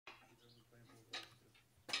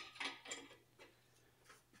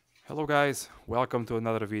Hello guys, welcome to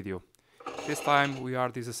another video. This time we are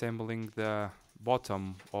disassembling the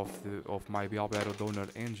bottom of my Bialbero donor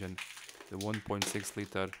engine, the 1.6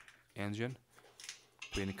 liter engine,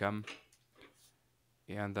 twin cam,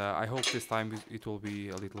 and I hope this time it will be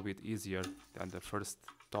a little bit easier than the first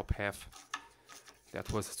top half. That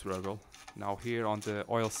was a struggle. Now here on the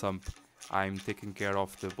oil sump I'm taking care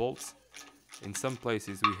of the bolts. In some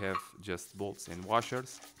places we have just bolts and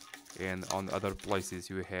washers, and on other places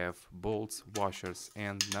you have bolts, washers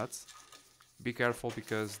and nuts. Be careful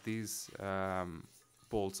because these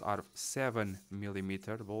bolts are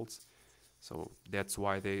 7mm bolts, so that's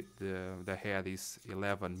why the head is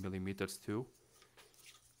 11mm too.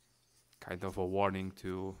 Kind of a warning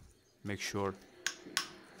to make sure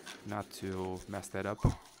not to mess that up.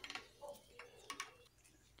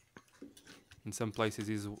 In some places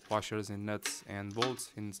is washers and nuts and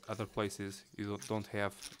bolts. In other places you don't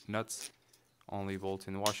have nuts, only bolts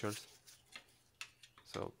and washers.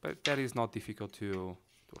 So, but that is not difficult to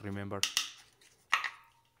remember.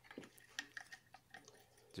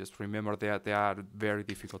 Just remember that they are very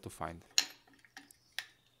difficult to find.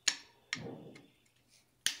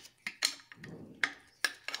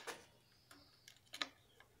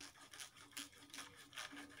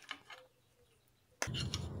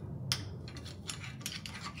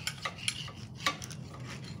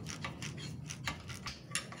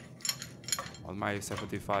 On my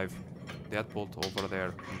 75, that bolt over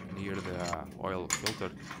there near the oil filter,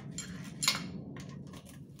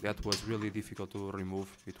 that was really difficult to remove.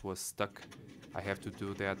 It was stuck. I have to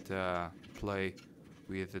do that play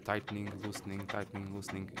with the tightening, loosening,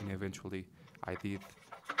 and eventually I did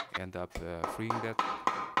end up freeing that.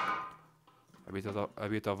 A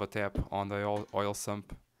bit of a tap on the oil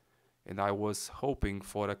sump, and I was hoping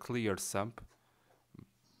for a clear sump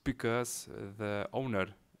because the owner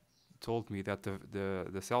told me that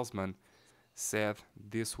the salesman said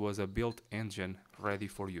this was a built engine ready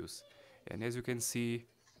for use, and as you can see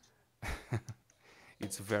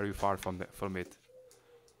it's very far from it.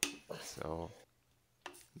 So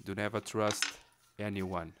do never trust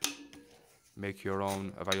anyone. Make your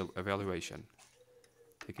own evaluation.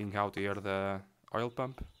 Taking out here the oil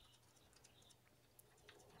pump.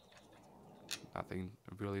 Nothing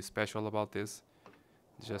really special about this,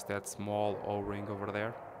 just that small O-ring over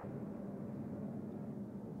there.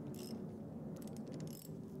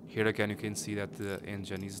 Here again you can see that the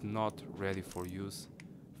engine is not ready for use,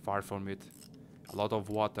 far from it. A lot of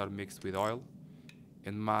water mixed with oil,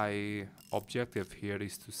 and my objective here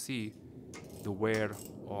is to see the wear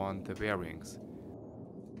on the bearings.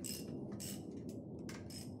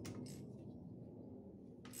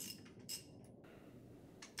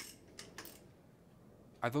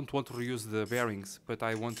 I don't want to reuse the bearings, but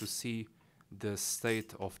I want to see the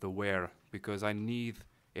state of the wear, because I need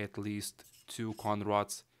at least 2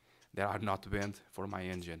 conrods that are not bent for my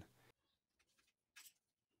engine.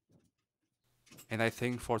 And I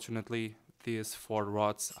think fortunately these 4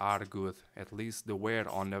 rods are good. At least the wear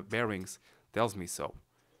on the bearings tells me so.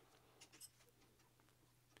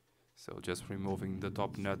 So just removing the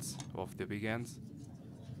top nuts of the big ends.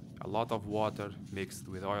 A lot of water mixed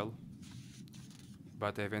with oil,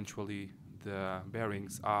 but eventually the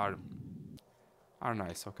bearings are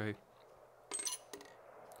nice, okay?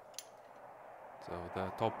 So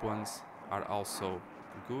the top ones are also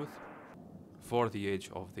good for the age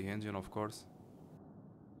of the engine, of course.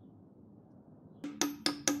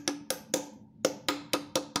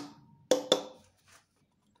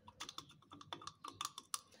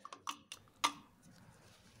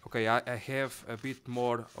 Okay, I have a bit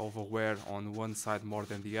more of a wear on one side more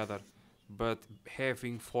than the other, but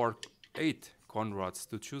having 8 conrods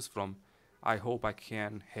to choose from, I hope I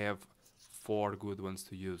can have 4 good ones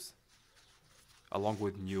to use, along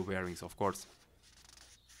with new bearings, of course.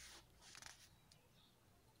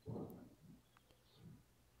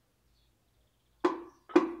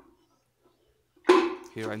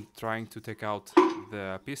 Here I'm trying to take out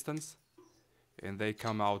the pistons, and they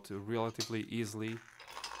come out relatively easily.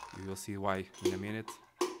 You will see why in a minute.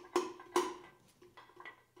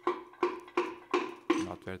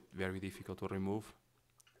 Not very difficult to remove.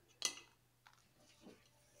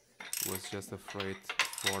 Was just afraid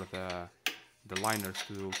for the liners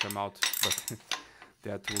to come out, but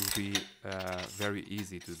that will be very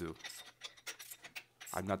easy to do.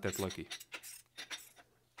 I'm not that lucky.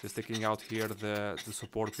 Just taking out here the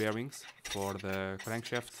support bearings for the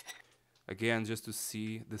crankshaft. Again, just to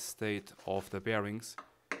see the state of the bearings.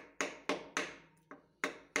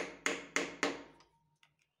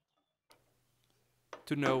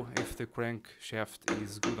 to know if the crankshaft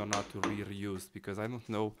is good or not to be reused, because I don't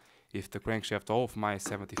know if the crankshaft of my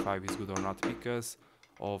 75 is good or not because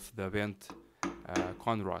of the bent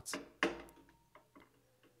conrods.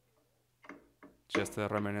 Just a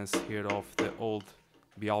remnants here of the old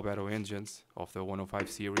Bialbero engines of the 105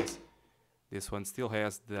 series. This one still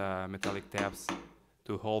has the metallic tabs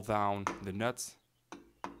to hold down the nuts.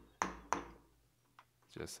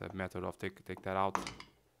 Just a matter of take that out.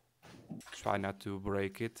 Try not to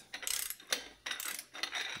break it.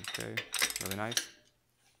 Okay, really nice.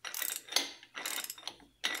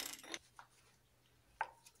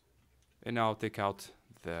 And now take out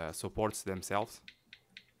the supports themselves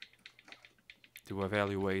to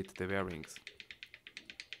evaluate the bearings.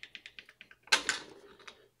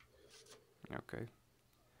 Okay.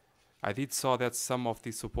 I did saw that some of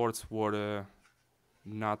these supports were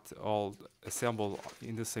not all assembled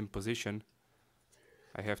in the same position.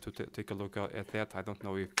 I have to take a look at that. I don't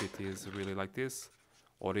know if it is really like this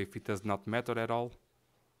or if it does not matter at all.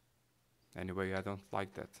 Anyway, I don't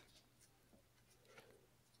like that.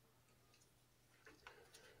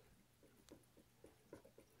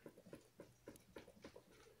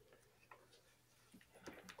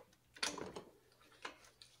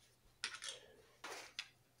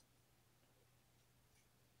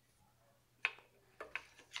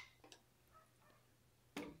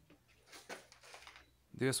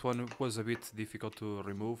 This one was a bit difficult to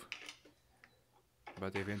remove,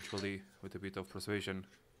 but eventually, with a bit of persuasion,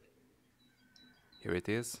 here it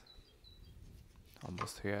is.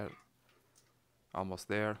 Almost here, almost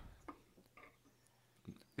there.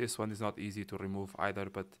 This one is not easy to remove either,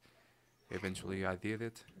 but eventually I did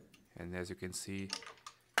it. And as you can see,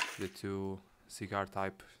 the two cigar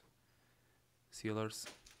type sealers.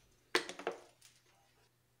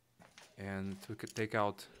 And to take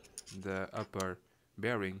out the upper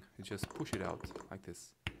bearing, you just push it out like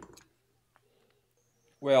this.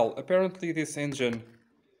 Well, apparently this engine,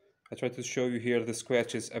 I try to show you here the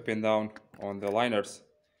scratches up and down on the liners,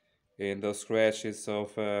 and those scratches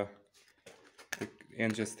of the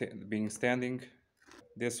engine being standing.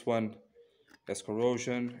 This one has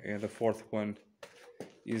corrosion, and the fourth one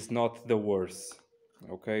is not the worst.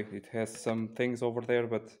 Okay, it has some things over there,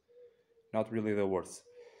 but not really the worst.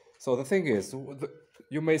 So the thing is,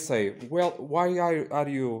 you may say, well, why are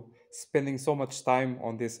you spending so much time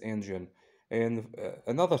on this engine? And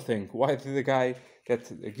another thing, why did the guy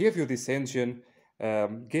that gave you this engine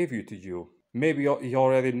gave it to you? Maybe he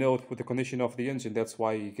already knows the condition of the engine, that's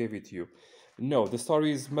why he gave it to you. No, the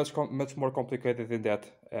story is much more complicated than that.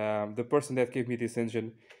 The person that gave me this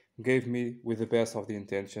engine gave me with the best of the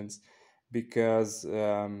intentions, because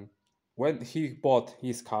when he bought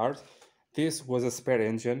his car, this was a spare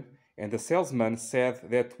engine, and the salesman said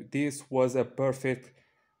that this was a perfect,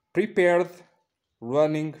 prepared,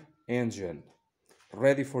 running engine,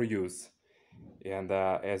 ready for use. And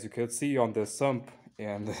as you can see on the sump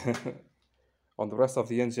and on the rest of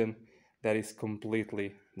the engine, that is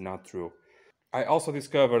completely not true. I also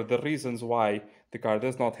discovered the reasons why the car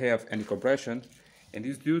does not have any compression, and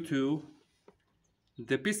it's due to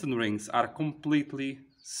the piston rings are completely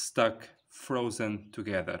stuck, frozen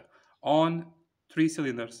together on 3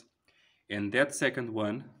 cylinders. And that second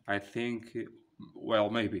one, I think, well,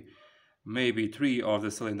 maybe 3 of the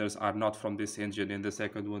cylinders are not from this engine and the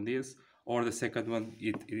second one is, or the second one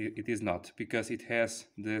it is not, because it has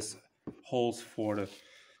this holes for,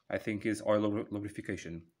 I think, is oil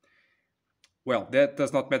lubrication. Well, that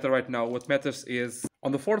does not matter right now. What matters is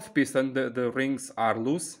on the fourth piston, the rings are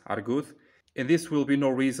loose, are good, and this will be no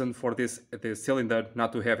reason for this cylinder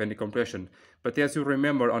not to have any compression. But as you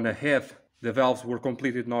remember, on the head, the valves were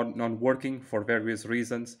completely non-working for various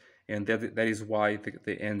reasons, and that is why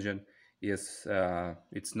the engine is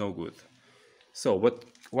it's no good. So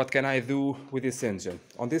what can I do with this engine?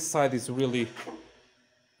 On this side is really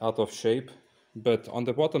out of shape, but on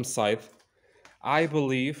the bottom side, I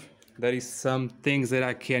believe there is some things that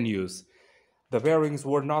I can use. The bearings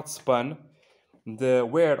were not spun. The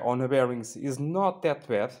wear on the bearings is not that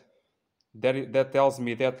bad. That tells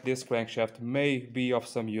me that this crankshaft may be of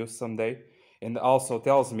some use someday, and also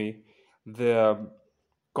tells me the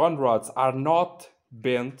conrods are not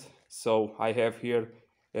bent. So I have here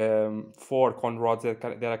 4 conrods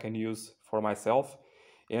that I can use for myself,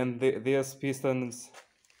 and these pistons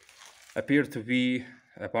appear to be,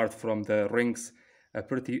 apart from the rings,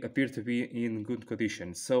 appear to be in good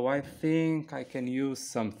condition. So I think I can use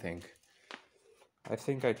something. I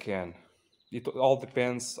think I can. It all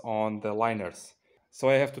depends on the liners. So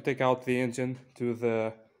I have to take out the engine to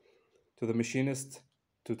the machinist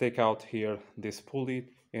to take out here this pulley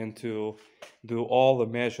and to do all the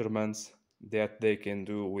measurements that they can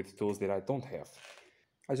do with tools that I don't have.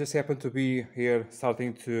 I just happen to be here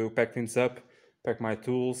starting to pack things up, pack my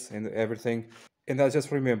tools and everything. And I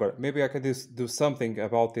just remember, maybe I can just do something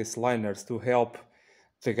about these liners to help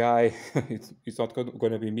the guy. It's not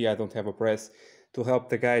going to be me, I don't have a press, to help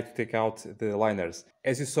the guy to take out the liners.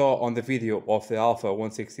 As you saw on the video of the Alfa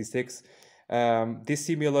 166, this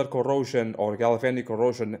similar corrosion or galvanic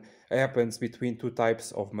corrosion happens between two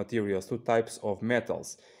types of materials, two types of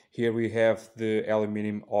metals. Here we have the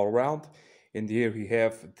aluminum all around, and here we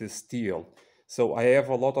have the steel. So I have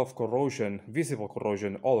a lot of corrosion, visible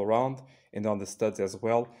corrosion all around and on the studs as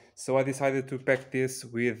well. So I decided to pack this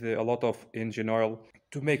with a lot of engine oil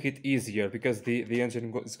to make it easier, because the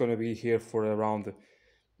engine is going to be here for around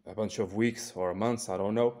a bunch of weeks or months, I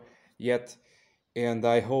don't know yet. And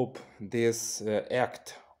I hope this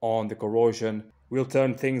act on the corrosion will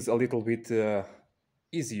turn things a little bit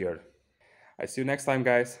easier. I see you next time,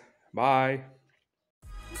 guys. Bye.